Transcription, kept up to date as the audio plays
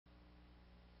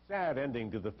Sad ending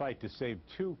to the fight to save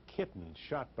two kittens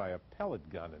shot by a pellet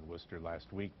gun in Worcester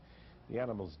last week. The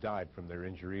animals died from their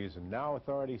injuries, and now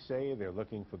authorities say they're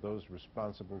looking for those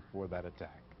responsible for that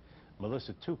attack.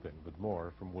 Melissa Tupin with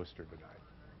more from Worcester tonight.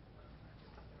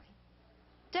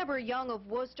 Deborah Young of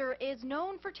Worcester is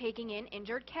known for taking in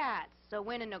injured cats. So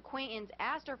when an acquaintance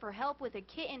asked her for help with a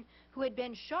kitten who had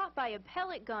been shot by a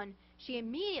pellet gun, she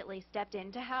immediately stepped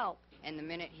in to help. And the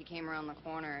minute he came around the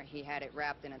corner, he had it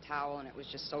wrapped in a towel and it was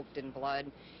just soaked in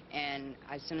blood. And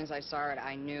as soon as I saw it,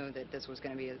 I knew that this was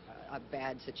going to be a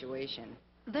bad situation.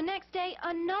 The next day,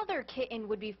 another kitten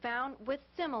would be found with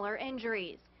similar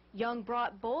injuries. Young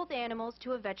brought both animals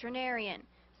to a veterinarian.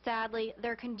 Sadly,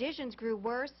 their conditions grew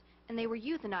worse and they were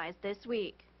euthanized this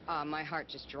week. My heart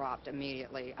just dropped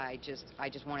immediately. I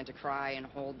just wanted to cry and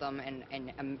hold them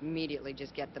and immediately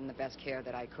just get them the best care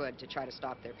that I could to try to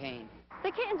stop their pain.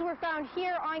 The kittens were found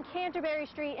here on Canterbury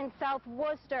Street in South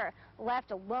Worcester,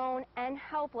 left alone and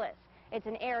helpless. It's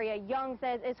an area Young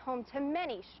says is home to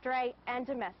many stray and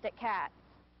domestic cats.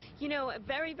 You know, a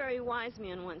very, very wise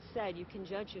man once said, you can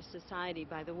judge your society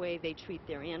by the way they treat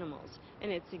their animals,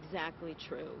 and it's exactly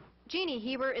true. Jeannie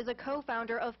Heber is a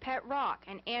co-founder of Pet Rock,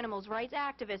 an animals rights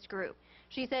activist group.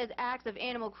 She says acts of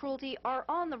animal cruelty are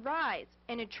on the rise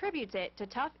and attributes it to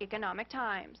tough economic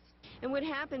times. And what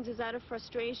happens is, out of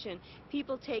frustration,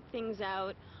 people take things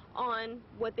out on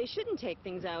what they shouldn't take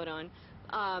things out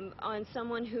on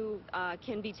someone who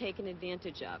can be taken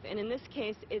advantage of. And in this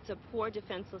case, it's a poor,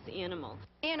 defenseless animal.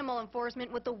 Animal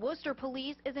enforcement with the Worcester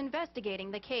Police is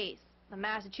investigating the case. The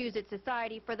Massachusetts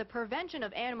Society for the Prevention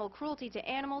of Animal Cruelty to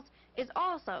Animals is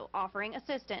also offering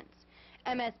assistance.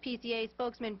 MSPCA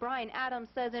spokesman Brian Adams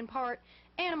says in part,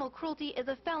 animal cruelty is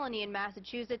a felony in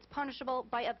Massachusetts punishable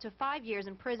by up to 5 years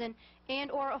in prison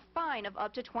and/or a fine of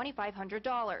up to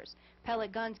 $2,500.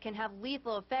 Pellet guns can have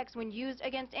lethal effects when used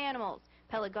against animals.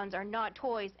 Pellet guns are not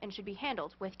toys and should be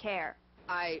handled with care.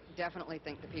 I definitely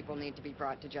think that people need to be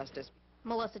brought to justice.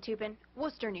 Melissa Tupin,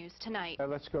 Worcester News Tonight.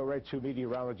 Let's go right to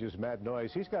meteorologist Matt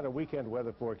Noyes. He's got a weekend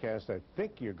weather forecast I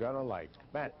think you're going to like.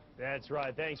 Matt. That's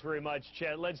right. Thanks very much,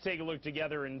 Chet. Let's take a look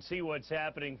together and see what's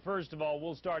happening. First of all,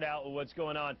 we'll start out with what's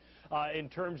going on in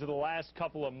terms of the last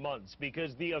couple of months,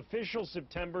 because the official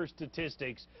September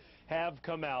statistics have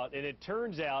come out, and it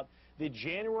turns out that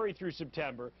January through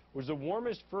September was the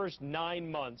warmest first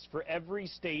 9 months for every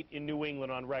state in New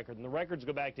England on record, and the records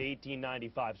go back to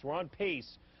 1895. So we're on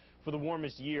pace for the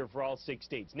warmest year for all 6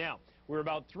 states. Now, we're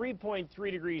about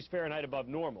 3.3 degrees Fahrenheit above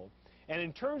normal. And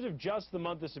in terms of just the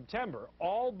month of September,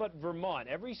 all but Vermont,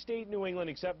 every state in New England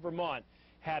except Vermont,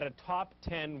 had a top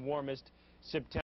 10 warmest September.